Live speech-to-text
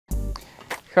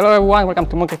Hello everyone, welcome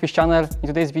to Monkeyfish channel. In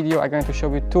today's video I'm going to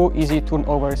show you 2 easy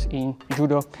turnovers in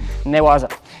judo NeWaza.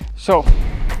 So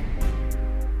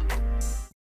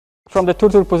from the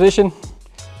turtle position,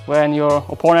 when your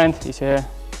opponent is in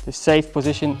the safe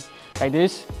position like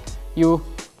this, you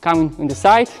come in the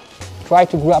side, try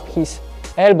to grab his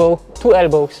elbow, 2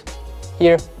 elbows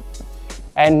here,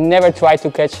 and never try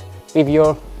to catch with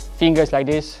your fingers like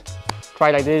this.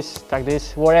 Try like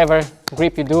this, whatever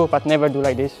grip you do, but never do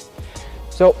like this.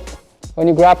 So when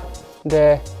you grab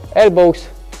the elbows,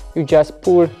 you just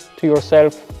pull to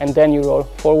yourself and then you roll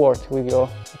forward with your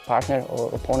partner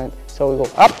or opponent. So we go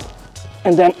up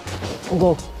and then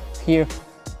go here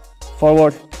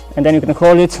forward, and then you can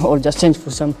hold it or just change for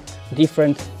some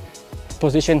different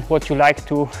position what you like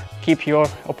to keep your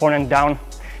opponent down.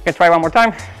 You can try one more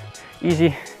time,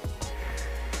 easy.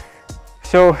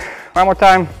 So one more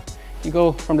time, you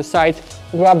go from the side,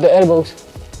 grab the elbows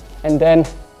and then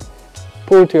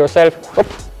pull to yourself, up,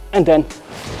 and then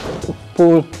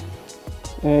pull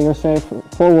yourself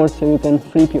forward so you can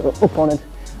flip your opponent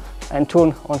and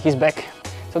turn on his back.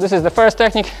 So this is the first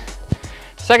technique.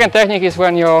 Second technique is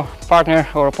when your partner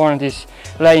or opponent is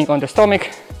laying on the stomach,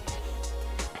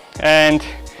 and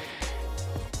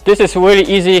this is really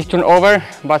easy turnover,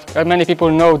 but many people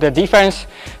know the defense,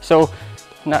 so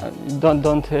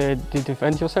don't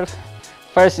defend yourself.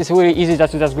 First, it's really easy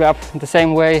just to grab the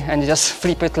same way and just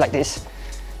flip it like this.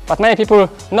 But many people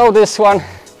know this one,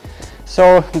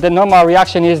 so the normal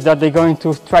reaction is that they're going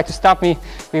to try to stop me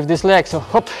with this leg. So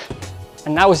hop,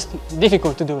 and now it's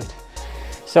difficult to do it.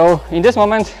 So in this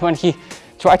moment, when he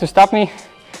tried to stop me,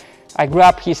 I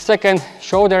grab his second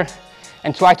shoulder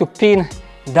and try to pin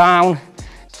down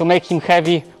to make him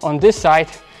heavy on this side,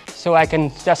 so I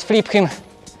can just flip him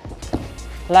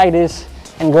like this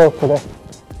and go to the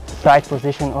side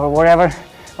position or whatever.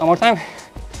 One more time,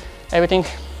 everything.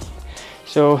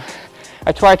 So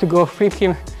I try to go flip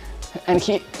him and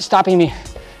he stopping me.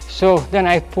 So then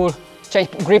I pull, change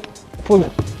grip, pull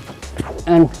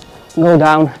and go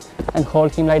down and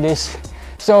hold him like this.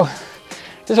 So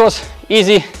this was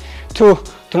easy 2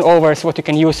 turnovers what you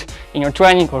can use in your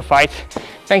training or fight.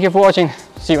 Thank you for watching.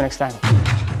 See you next time.